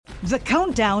The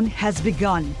countdown has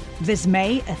begun. This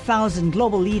May, 1,000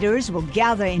 global leaders will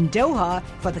gather in Doha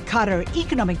for the Qatar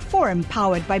Economic Forum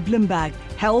powered by Bloomberg,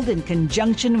 held in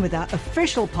conjunction with our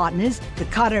official partners, the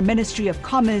Qatar Ministry of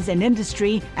Commerce and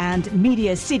Industry and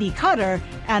Media City Qatar,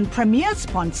 and premier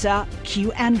sponsor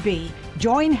QNB.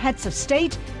 Join heads of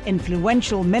state,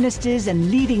 influential ministers,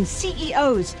 and leading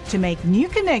CEOs to make new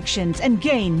connections and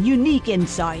gain unique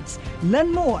insights.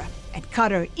 Learn more at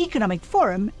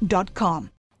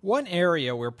QatarEconomicForum.com. One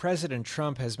area where President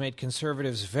Trump has made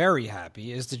conservatives very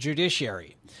happy is the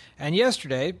judiciary. And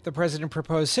yesterday, the president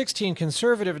proposed 16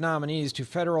 conservative nominees to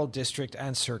federal, district,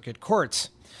 and circuit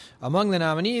courts. Among the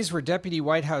nominees were Deputy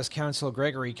White House Counsel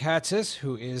Gregory Katsas,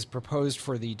 who is proposed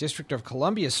for the District of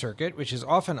Columbia Circuit, which is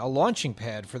often a launching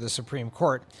pad for the Supreme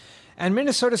Court, and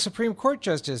Minnesota Supreme Court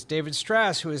Justice David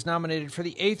Strass, who is nominated for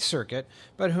the Eighth Circuit,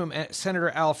 but whom Senator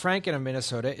Al Franken of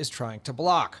Minnesota is trying to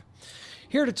block.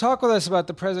 Here to talk with us about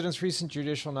the president's recent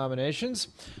judicial nominations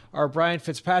are Brian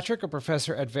Fitzpatrick, a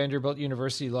professor at Vanderbilt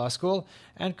University Law School,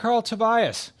 and Carl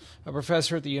Tobias, a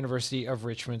professor at the University of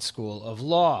Richmond School of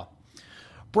Law.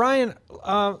 Brian,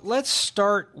 let's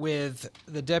start with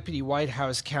the Deputy White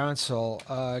House Counsel,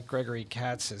 Gregory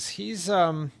Katsas.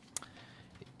 I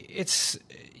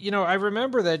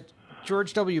remember that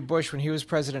George W. Bush, when he was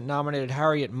president, nominated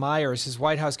Harriet Miers, his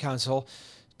White House counsel,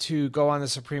 to go on the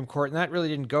Supreme Court, and that really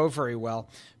didn't go very well.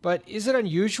 But is it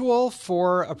unusual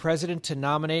for a president to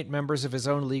nominate members of his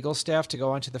own legal staff to go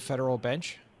onto the federal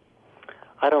bench?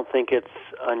 I don't think it's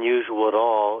unusual at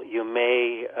all. You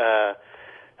may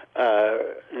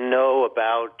know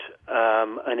about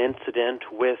an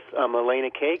incident with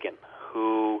Elena Kagan,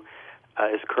 who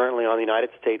is currently on the United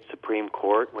States Supreme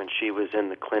Court. When she was in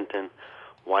the Clinton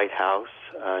White House,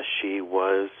 she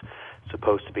was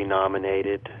supposed to be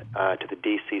nominated to the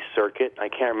D.C. Circuit. I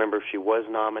can't remember if she was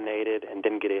nominated and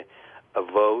didn't get a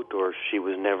vote, or if she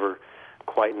was never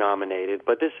quite nominated.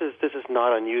 But this is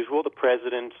not unusual. The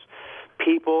president's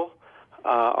people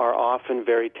are often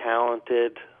very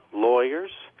talented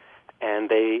lawyers, and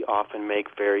they often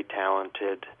make very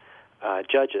talented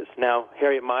judges. Now,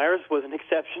 Harriet Miers was an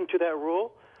exception to that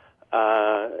rule.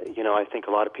 I think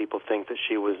a lot of people think that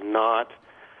she was not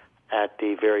at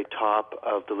the very top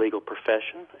of the legal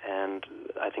profession, and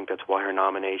I think that's why her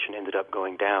nomination ended up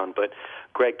going down. But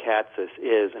Greg Katsas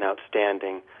is an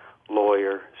outstanding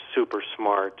lawyer, super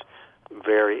smart,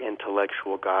 very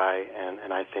intellectual guy,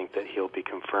 and I think that he'll be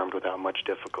confirmed without much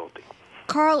difficulty.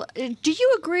 Carl, do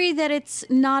you agree that it's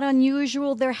not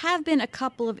unusual? There have been a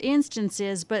couple of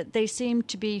instances, but they seem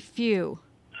to be few.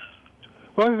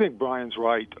 Well, I think Brian's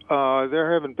right.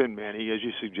 There haven't been many, as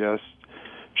you suggest,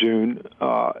 June.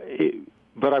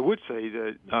 But I would say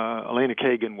that Elena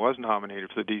Kagan was nominated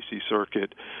for the D.C.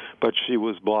 Circuit, but she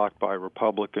was blocked by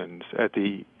Republicans at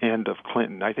the end of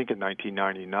Clinton, I think in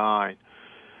 1999.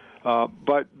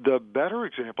 But the better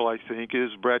example, I think,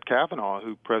 is Brett Kavanaugh,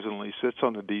 who presently sits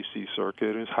on the D.C.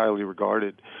 Circuit and is highly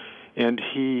regarded. And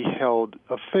he held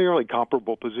a fairly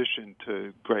comparable position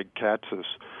to Greg Katsas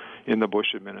in the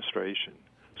Bush administration.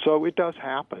 So it does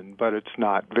happen, but it's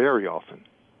not very often.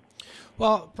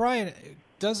 Well, Brian,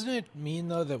 doesn't it mean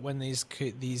though that when they're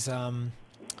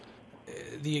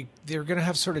going to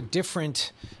have sort of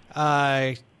different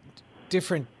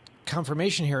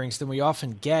confirmation hearings than we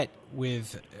often get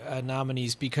with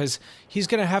nominees, because he's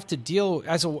going to have to deal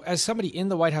as somebody in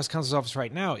the White House counsel's office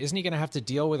right now, isn't he going to have to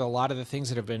deal with a lot of the things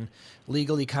that have been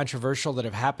legally controversial that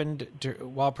have happened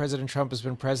while President Trump has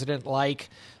been president, like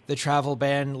the travel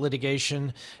ban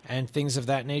litigation and things of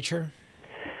that nature?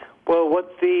 Well,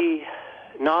 what the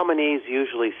nominees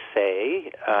usually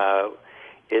say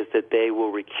is that they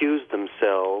will recuse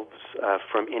themselves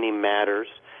from any matters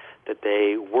that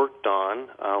they worked on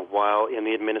while in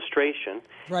the administration.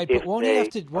 Right, but won't he have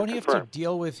to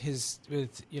deal with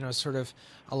sort of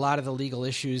a lot of the legal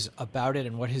issues about it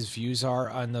and what his views are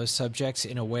on those subjects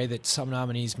in a way that some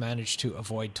nominees manage to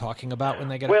avoid talking about when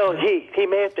they get Well, he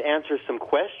may have to answer some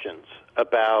questions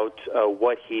about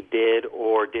what he did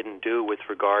or didn't do with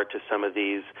regard to some of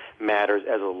these matters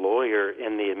as a lawyer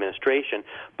in the administration.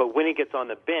 But when he gets on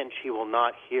the bench, he will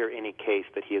not hear any case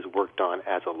that he has worked on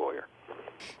as a lawyer.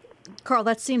 Carl,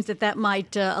 that seems that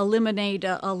might eliminate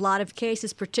a lot of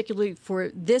cases, particularly for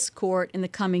this court in the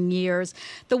coming years.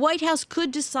 The White House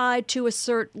could decide to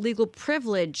assert legal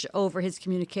privilege over his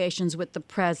communications with the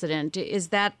president. Is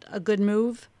that a good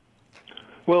move?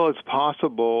 Well, it's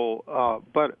possible,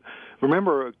 but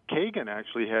remember, Kagan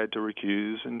actually had to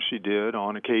recuse, and she did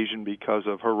on occasion because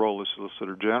of her role as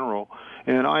Solicitor General.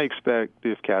 And I expect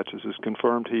if Katsas is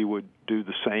confirmed, he would do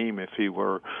the same if he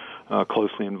were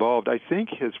closely involved. I think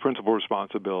his principal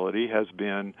responsibility has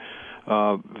been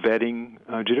vetting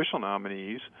judicial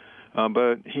nominees,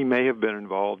 but he may have been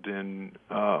involved in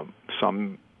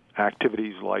some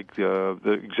activities like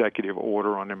the executive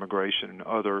order on immigration and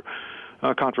other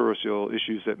controversial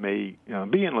issues that may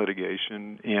be in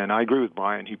litigation. And I agree with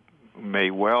Brian, he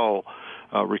may well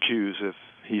recuse if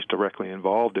he's directly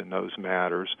involved in those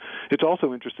matters. It's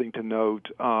also interesting to note,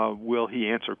 will he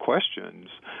answer questions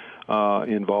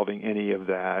involving any of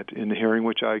that in the hearing,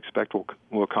 which I expect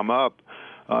will come up,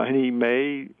 and he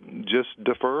may just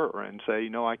defer and say,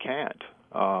 no, I can't,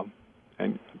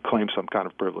 and claim some kind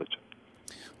of privilege.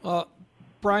 Well,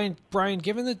 Brian,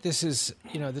 given that this is,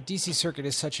 the D.C. Circuit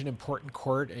is such an important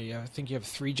court, I think you have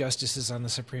 3 justices on the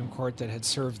Supreme Court that had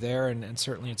served there, and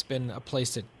certainly it's been a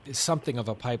place that is something of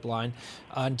a pipeline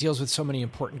and deals with so many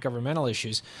important governmental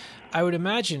issues. I would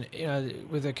imagine,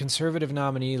 with a conservative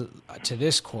nominee to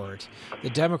this court,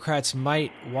 the Democrats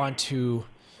might want to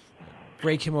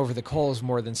rake him over the coals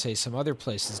more than, say, some other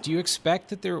places. Do you expect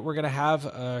that we're going to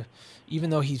have,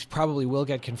 even though he probably will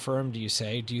get confirmed, do you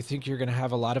think you're going to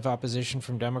have a lot of opposition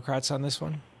from Democrats on this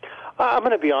one? I'm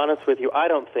going to be honest with you. I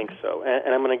don't think so.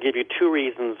 And I'm going to give you 2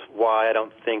 reasons why I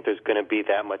don't think there's going to be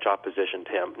that much opposition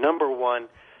to him. Number one,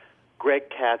 Greg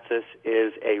Katsas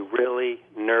is a really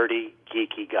nerdy,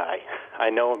 geeky guy.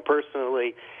 I know him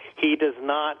personally. He does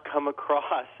not come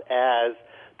across as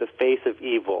the face of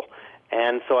evil.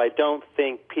 And so I don't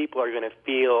think people are going to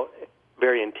feel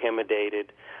very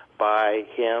intimidated by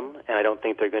him, and I don't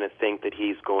think they're going to think that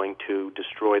he's going to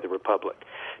destroy the Republic.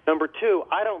 Number 2,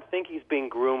 I don't think he's being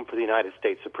groomed for the United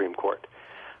States Supreme Court.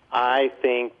 I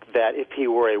think that if he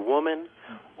were a woman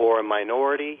or a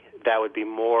minority, that would be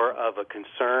more of a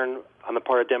concern on the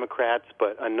part of Democrats,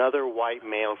 but another white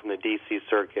male from the D.C.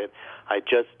 Circuit, I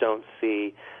just don't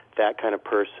see that kind of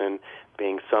person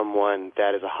being someone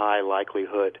that is a high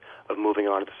likelihood of moving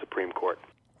on to the Supreme Court.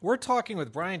 We're talking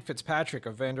with Brian Fitzpatrick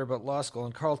of Vanderbilt Law School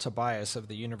and Carl Tobias of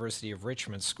the University of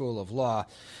Richmond School of Law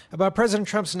about President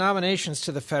Trump's nominations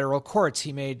to the federal courts.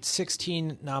 He made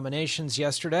 16 nominations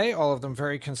yesterday, all of them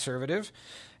very conservative,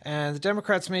 and the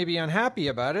Democrats may be unhappy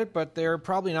about it, but they're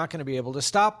probably not going to be able to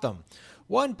stop them.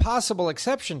 One possible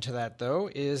exception to that, though,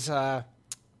 is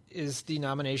the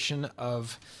nomination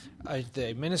of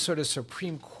the Minnesota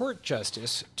Supreme Court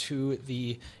justice to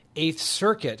the Eighth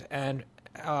Circuit, and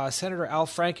Senator Al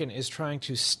Franken is trying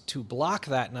to block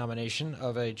that nomination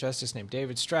of a justice named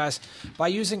David Strass by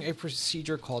using a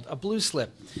procedure called a blue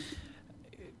slip.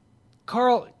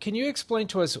 Carl, can you explain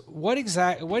to us what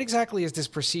exactly is this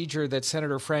procedure that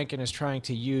Senator Franken is trying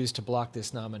to use to block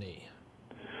this nominee?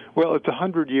 Well, it's a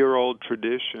 100-year-old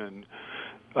tradition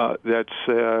that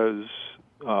says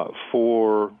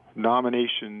for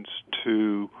nominations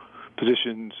to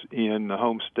positions in the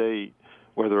home state,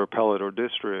 whether appellate or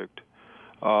district,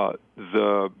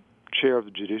 the chair of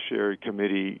the Judiciary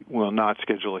Committee will not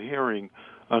schedule a hearing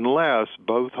unless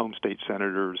both home state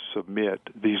senators submit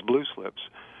these blue slips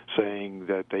saying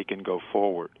that they can go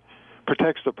forward.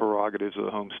 Protects the prerogatives of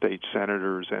the home state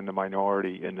senators and the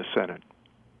minority in the Senate.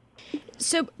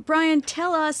 So, Brian,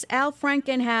 tell us, Al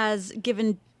Franken has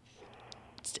given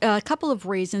a couple of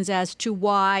reasons as to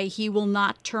why he will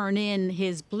not turn in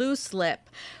his blue slip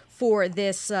for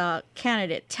this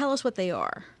candidate. Tell us what they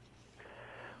are.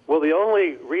 Well, the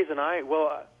only reason I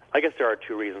guess there are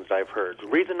 2 reasons I've heard.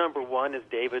 Reason number 1 is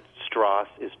David Strass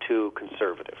is too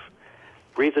conservative.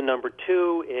 Reason number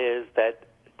 2 is that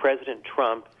President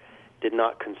Trump did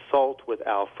not consult with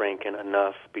Al Franken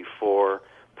enough before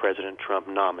President Trump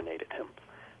nominated him.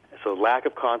 So lack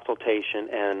of consultation,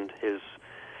 and his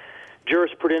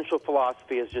jurisprudential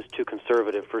philosophy is just too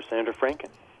conservative for Senator Franken.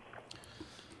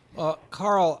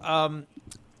 Carl,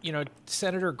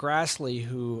 Senator Grassley,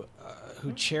 who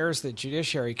chairs the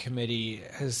Judiciary Committee,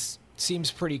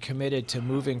 seems pretty committed to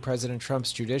moving President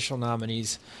Trump's judicial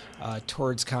nominees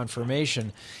towards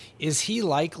confirmation. Is he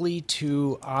likely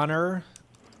to honor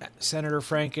Senator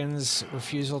Franken's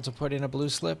refusal to put in a blue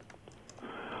slip?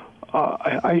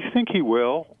 I think he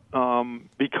will,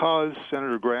 because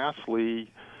Senator Grassley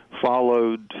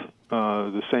followed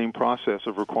the same process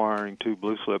of requiring 2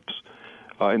 blue slips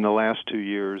in the last 2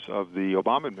 years of the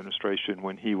Obama administration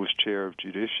when he was chair of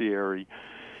Judiciary,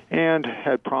 and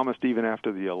had promised even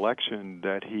after the election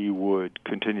that he would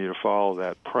continue to follow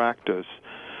that practice.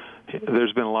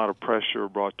 There's been a lot of pressure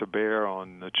brought to bear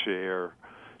on the chair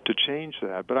to change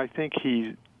that, but I think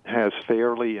he has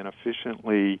fairly and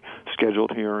efficiently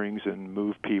scheduled hearings and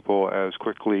moved people as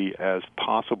quickly as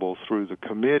possible through the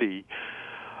committee.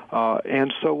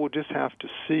 And so we'll just have to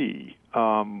see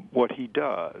what he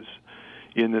does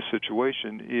in this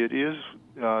situation. It is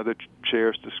the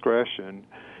chair's discretion,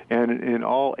 And in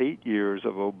all 8 years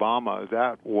of Obama,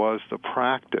 that was the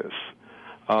practice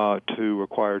to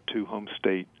require 2 home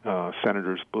state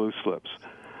senators' blue slips.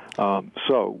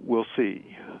 So we'll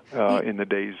see in the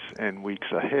days and weeks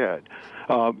ahead.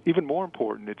 Even more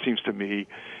important, it seems to me,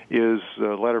 is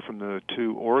a letter from the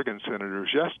 2 Oregon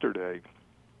senators yesterday,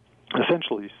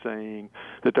 essentially saying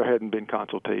that there hadn't been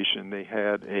consultation. They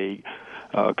had a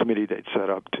committee they'd set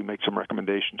up to make some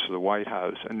recommendations to the White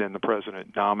House, and then the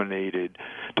president nominated,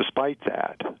 despite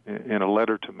that, in a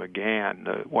letter to McGahn,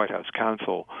 the White House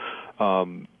counsel,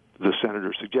 the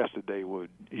senators suggested they would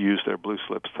use their blue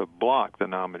slips to block the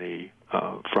nominee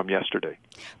from yesterday.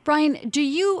 Brian, do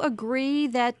you agree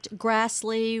that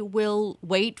Grassley will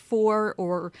wait for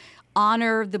or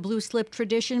honor the blue slip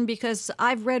tradition? Because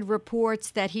I've read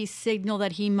reports that he signaled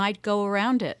that he might go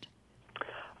around it.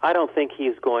 I don't think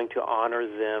he's going to honor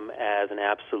them as an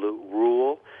absolute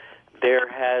rule. There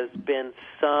has been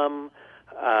some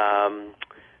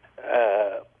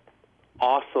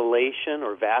oscillation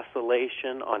or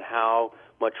vacillation on how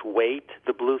much weight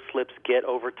the blue slips get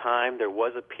over time. There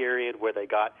was a period where they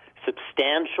got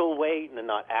substantial weight and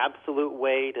not absolute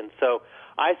weight, and so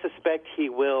I suspect he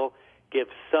will give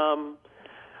some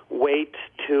weight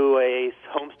to a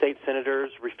home state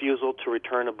senator's refusal to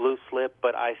return a blue slip,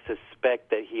 but I suspect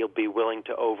that he'll be willing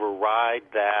to override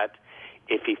that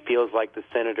if he feels like the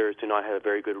senators do not have a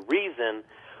very good reason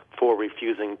for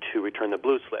refusing to return the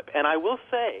blue slip. And I will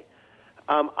say,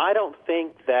 I don't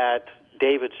think that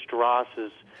David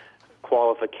Strauss's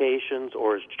qualifications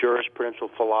or his jurisprudential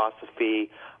philosophy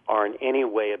are in any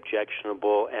way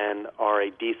objectionable and are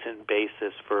a decent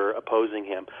basis for opposing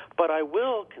him. But I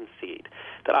will concede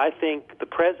that I think the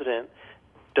president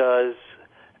does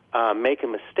make a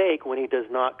mistake when he does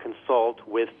not consult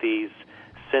with these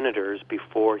senators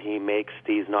before he makes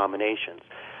these nominations.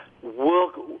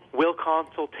 Will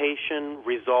consultation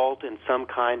result in some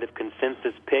kind of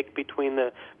consensus pick between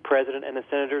the president and the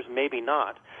senators? Maybe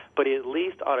not. But he at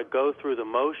least ought to go through the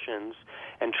motions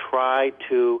and try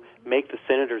to make the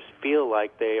senators feel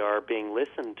like they are being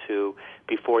listened to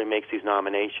before he makes these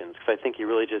nominations. Because I think he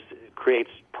really just creates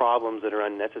problems that are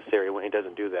unnecessary when he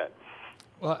doesn't do that.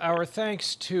 Well, our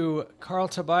thanks to Carl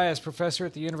Tobias, professor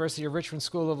at the University of Richmond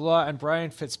School of Law, and Brian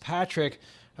Fitzpatrick,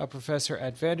 a professor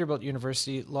at Vanderbilt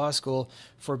University Law School,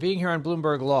 for being here on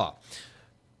Bloomberg Law.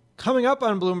 Coming up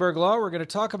on Bloomberg Law, we're going to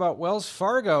talk about Wells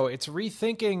Fargo. It's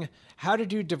rethinking how to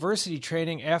do diversity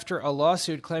training after a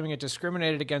lawsuit claiming it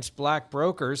discriminated against black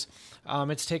brokers.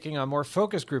 It's taking a more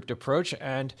focus grouped approach,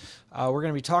 and we're going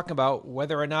to be talking about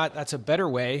whether or not that's a better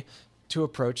way to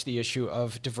approach the issue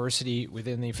of diversity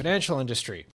within the financial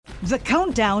industry. The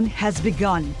countdown has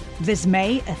begun. This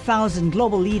May, 1,000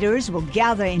 global leaders will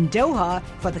gather in Doha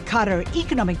for the Qatar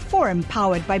Economic Forum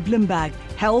powered by Bloomberg,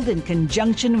 held in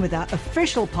conjunction with our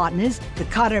official partners, the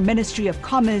Qatar Ministry of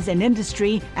Commerce and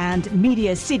Industry and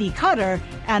Media City Qatar,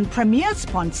 and premier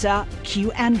sponsor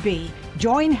QNB.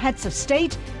 Join heads of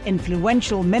state,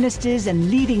 influential ministers,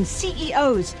 and leading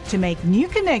CEOs to make new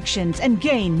connections and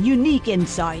gain unique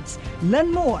insights.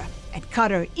 Learn more at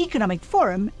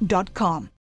QatarEconomicForum.com.